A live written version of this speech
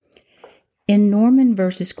In Norman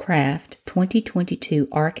v. Kraft, 2022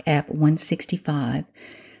 Arc App 165,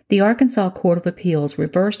 the Arkansas Court of Appeals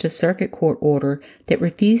reversed a circuit court order that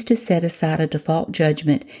refused to set aside a default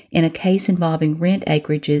judgment in a case involving rent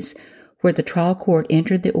acreages where the trial court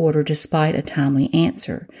entered the order despite a timely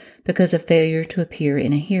answer because of failure to appear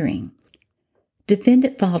in a hearing.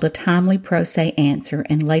 Defendant filed a timely pro se answer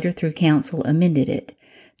and later through counsel amended it.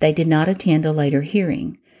 They did not attend a later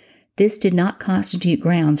hearing. This did not constitute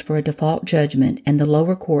grounds for a default judgment, and the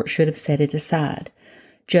lower court should have set it aside.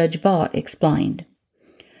 Judge Vaught explained.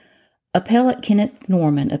 Appellate Kenneth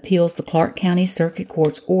Norman appeals the Clark County Circuit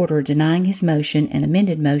Court's order denying his motion and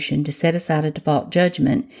amended motion to set aside a default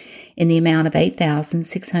judgment in the amount of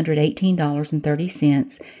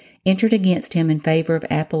 $8,618.30 entered against him in favor of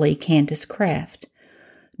appellee Candace Kraft.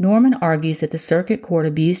 Norman argues that the Circuit Court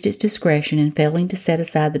abused its discretion in failing to set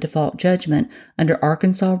aside the default judgment under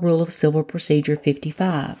Arkansas Rule of Civil Procedure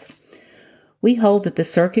 55. We hold that the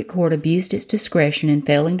Circuit Court abused its discretion in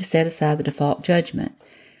failing to set aside the default judgment.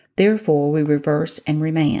 Therefore, we reverse and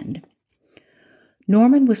remand.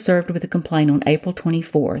 Norman was served with a complaint on April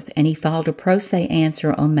 24th, and he filed a pro se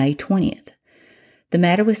answer on May 20th. The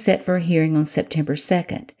matter was set for a hearing on September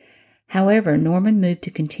 2nd. However, Norman moved to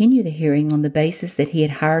continue the hearing on the basis that he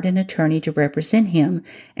had hired an attorney to represent him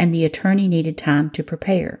and the attorney needed time to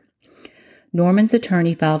prepare. Norman's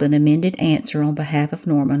attorney filed an amended answer on behalf of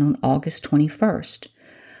Norman on August 21st.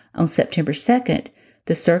 On September 2nd,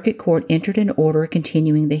 the Circuit Court entered an order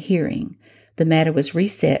continuing the hearing. The matter was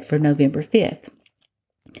reset for November 5th.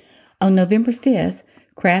 On November 5th,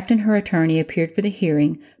 Kraft and her attorney appeared for the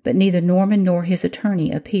hearing, but neither Norman nor his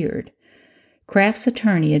attorney appeared. Kraft's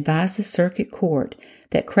attorney advised the Circuit Court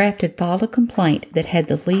that Kraft had filed a complaint that had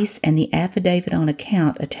the lease and the affidavit on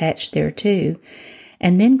account attached thereto,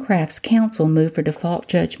 and then Kraft's counsel moved for default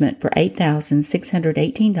judgment for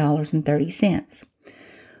 $8,618.30.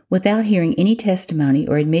 Without hearing any testimony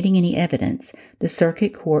or admitting any evidence, the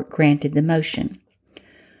Circuit Court granted the motion.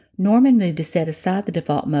 Norman moved to set aside the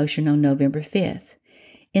default motion on November 5th.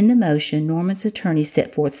 In the motion, Norman's attorney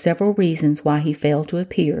set forth several reasons why he failed to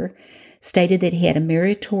appear, stated that he had a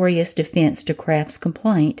meritorious defense to Kraft's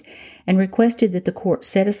complaint, and requested that the court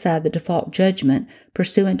set aside the default judgment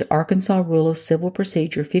pursuant to Arkansas Rule of Civil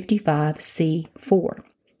Procedure 55C4.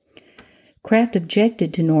 Kraft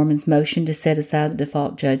objected to Norman's motion to set aside the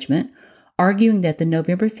default judgment, arguing that the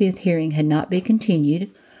November 5th hearing had not been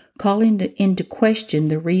continued, calling into question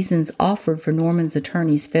the reasons offered for Norman's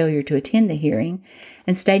attorney's failure to attend the hearing,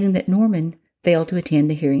 and stating that Norman failed to attend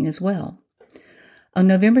the hearing as well. On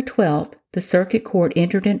November 12th, the Circuit Court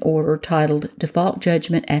entered an order titled Default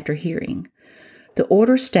Judgment After Hearing. The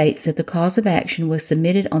order states that the cause of action was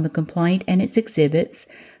submitted on the complaint and its exhibits,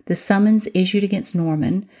 the summons issued against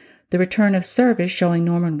Norman, the return of service showing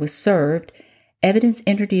Norman was served, evidence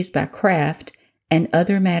introduced by Kraft, and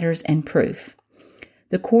other matters and proof.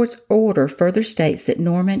 The court's order further states that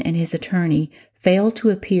Norman and his attorney failed to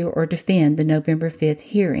appear or defend the November 5th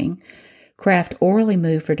hearing. Kraft orally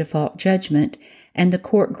moved for default judgment, and the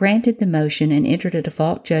court granted the motion and entered a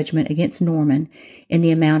default judgment against Norman in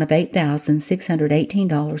the amount of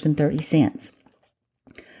 $8,618.30.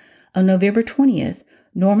 On November 20th,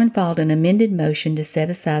 Norman filed an amended motion to set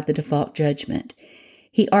aside the default judgment.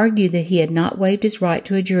 He argued that he had not waived his right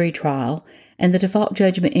to a jury trial, and the default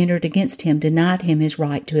judgment entered against him denied him his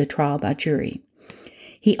right to a trial by jury.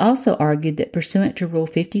 He also argued that pursuant to Rule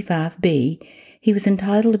 55B, he was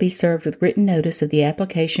entitled to be served with written notice of the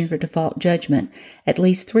application for default judgment at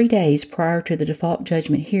least 3 days prior to the default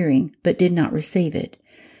judgment hearing, but did not receive it.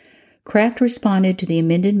 Kraft responded to the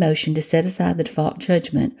amended motion to set aside the default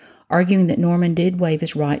judgment, arguing that Norman did waive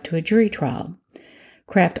his right to a jury trial.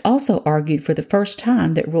 Kraft also argued for the first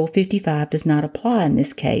time that Rule 55 does not apply in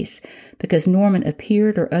this case because Norman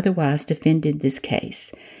appeared or otherwise defended this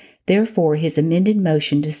case. Therefore, his amended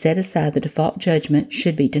motion to set aside the default judgment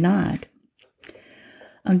should be denied.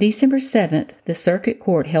 On December 7th, the Circuit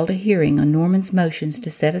Court held a hearing on Norman's motions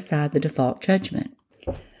to set aside the default judgment.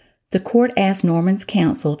 The court asked Norman's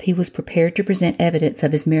counsel if he was prepared to present evidence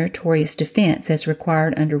of his meritorious defense as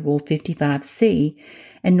required under Rule 55C,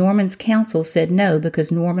 and Norman's counsel said no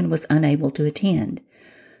because Norman was unable to attend.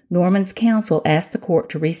 Norman's counsel asked the court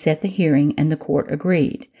to reset the hearing, and the court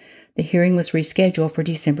agreed. The hearing was rescheduled for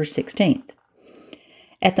December 16th.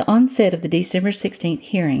 At the onset of the December 16th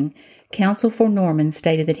hearing, counsel for Norman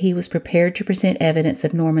stated that he was prepared to present evidence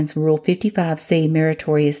of Norman's Rule 55C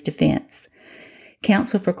meritorious defense.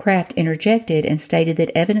 Counsel for Kraft interjected and stated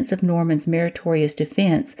that evidence of Norman's meritorious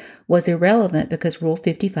defense was irrelevant because Rule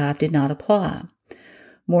 55 did not apply.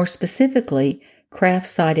 More specifically, Kraft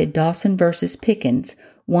cited Dawson v. Pickens,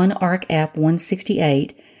 1 Arc App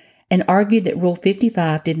 168, and argued that Rule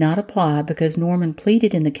 55 did not apply because Norman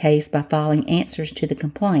pleaded in the case by filing answers to the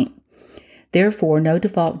complaint. Therefore, no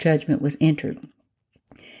default judgment was entered.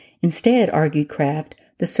 Instead, argued Kraft,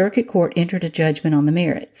 the Circuit Court entered a judgment on the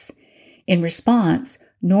merits. In response,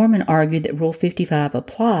 Norman argued that Rule 55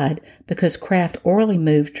 applied because Kraft orally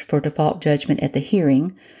moved for default judgment at the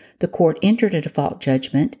hearing, the court entered a default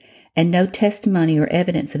judgment, and no testimony or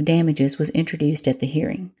evidence of damages was introduced at the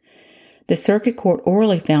hearing. The Circuit Court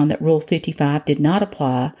orally found that Rule 55 did not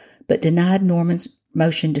apply, but denied Norman's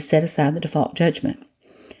motion to set aside the default judgment.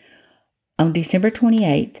 On December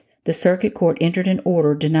 28th, the Circuit Court entered an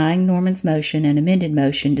order denying Norman's motion and amended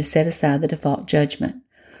motion to set aside the default judgment.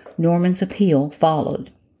 Norman's appeal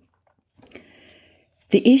followed.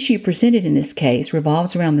 The issue presented in this case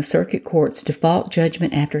revolves around the Circuit Court's default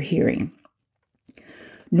judgment after hearing.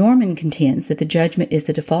 Norman contends that the judgment is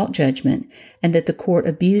the default judgment and that the court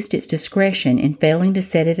abused its discretion in failing to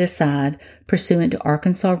set it aside pursuant to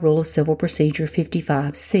Arkansas Rule of Civil Procedure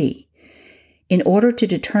 55C. In order to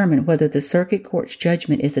determine whether the Circuit Court's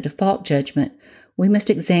judgment is a default judgment, we must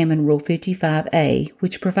examine Rule 55A,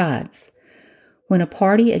 which provides, when a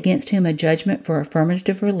party against whom a judgment for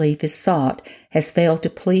affirmative relief is sought has failed to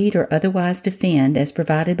plead or otherwise defend as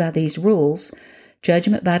provided by these rules,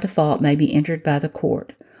 judgment by default may be entered by the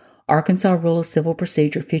court. Arkansas Rule of Civil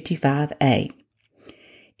Procedure 55A.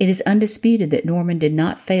 It is undisputed that Norman did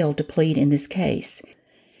not fail to plead in this case.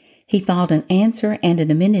 He filed an answer and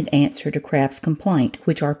an amended answer to Kraft's complaint,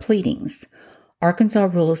 which are pleadings. Arkansas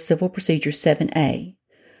Rule of Civil Procedure 7A.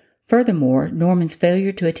 Furthermore, Norman's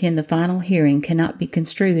failure to attend the final hearing cannot be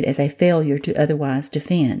construed as a failure to otherwise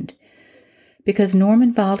defend. Because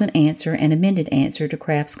Norman filed an answer and amended answer to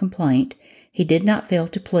Kraft's complaint, he did not fail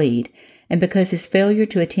to plead, and because his failure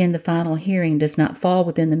to attend the final hearing does not fall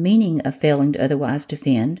within the meaning of failing to otherwise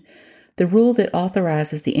defend, the rule that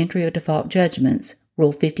authorizes the entry of default judgments,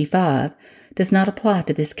 Rule 55, does not apply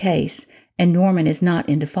to this case, and Norman is not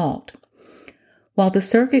in default. While the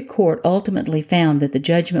Circuit Court ultimately found that the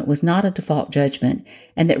judgment was not a default judgment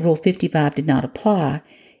and that Rule 55 did not apply,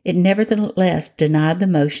 it nevertheless denied the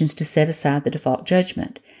motions to set aside the default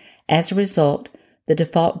judgment. As a result, the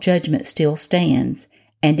default judgment still stands,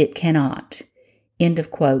 and it cannot. End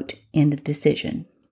of quote. End of decision.